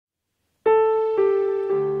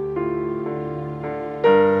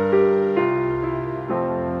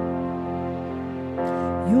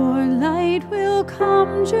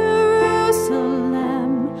come,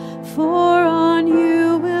 Jerusalem, for on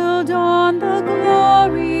you will dawn the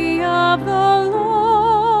glory of the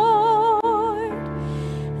Lord,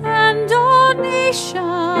 and all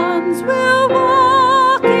nations will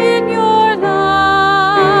walk in your light.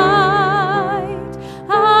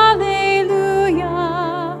 Alleluia,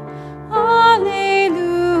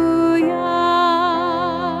 alleluia.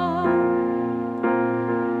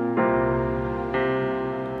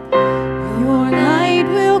 Your light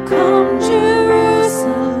will come,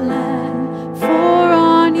 Jerusalem, for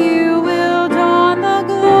on you will dawn the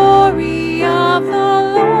glory of the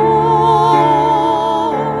Lord,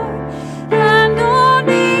 and all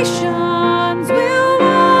nations will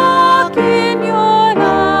walk in your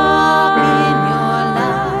light.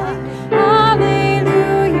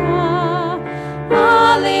 Alleluia,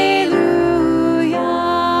 alleluia.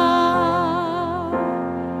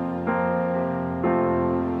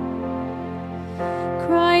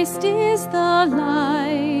 Christ is the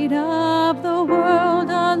light of the world,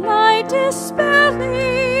 a light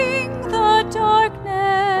dispelling the darkness.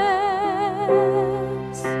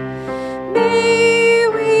 May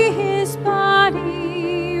we, his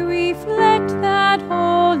body, reflect that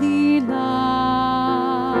holy light.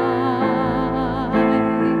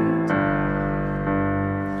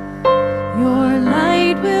 Your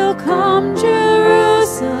light will come,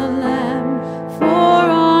 Jerusalem, for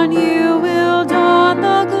on you will dawn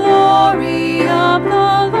the glory of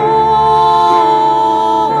the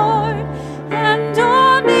Lord, and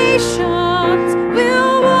all nations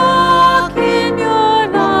will walk in your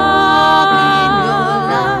light.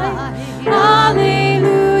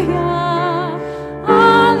 Alleluia,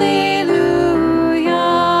 alleluia.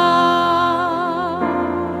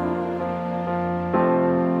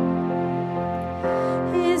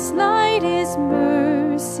 His light is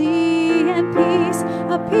mercy and peace,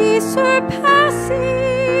 a peace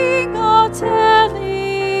surpassing all telling.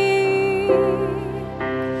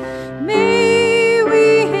 May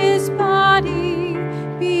we, his body,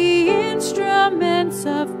 be instruments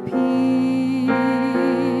of peace.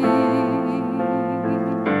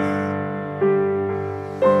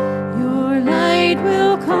 Your light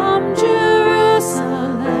will come,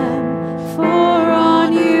 Jerusalem, for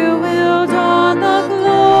on you will dawn the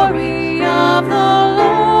glory of the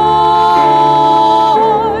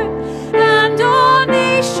Lord, and all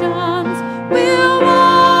nations will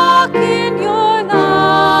walk in your light.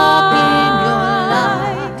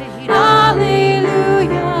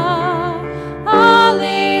 Alleluia,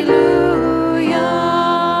 alleluia.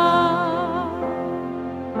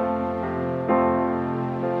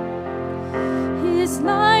 His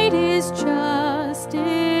light is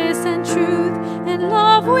justice and truth and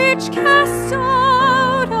love, which casts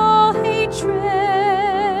out all hatred.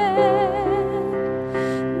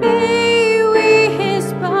 May we,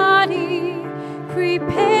 his body,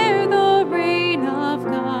 prepare the reign of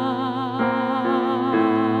God.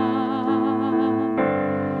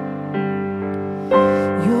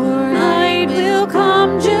 Your light will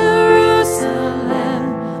come,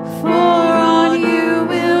 Jerusalem, for on you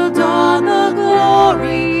will dawn the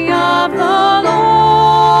glory of the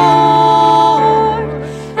Lord,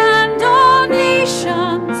 and all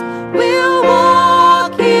nations will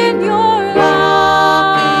walk in your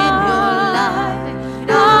light.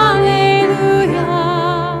 Alleluia,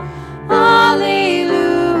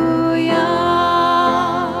 alleluia,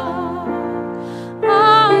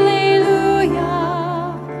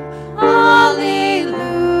 alleluia,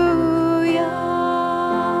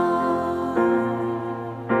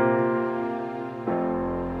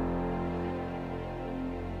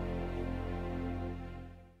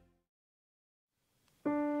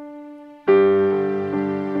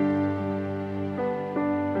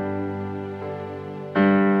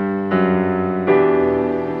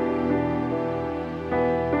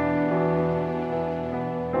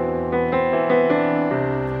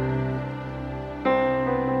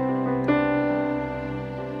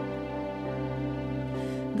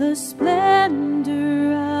 the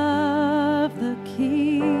splendor of the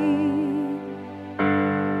King,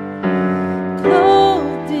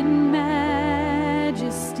 clothed in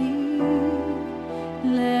majesty.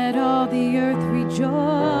 Let all the earth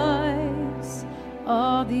rejoice,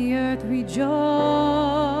 all the earth rejoice.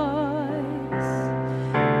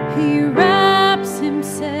 He wraps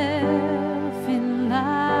himself in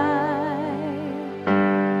light,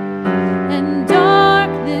 and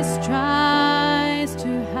darkness tries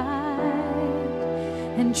to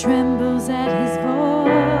hide, and trembles at his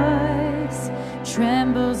voice,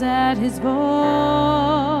 trembles at his voice.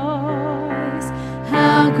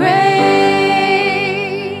 How great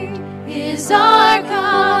is our God!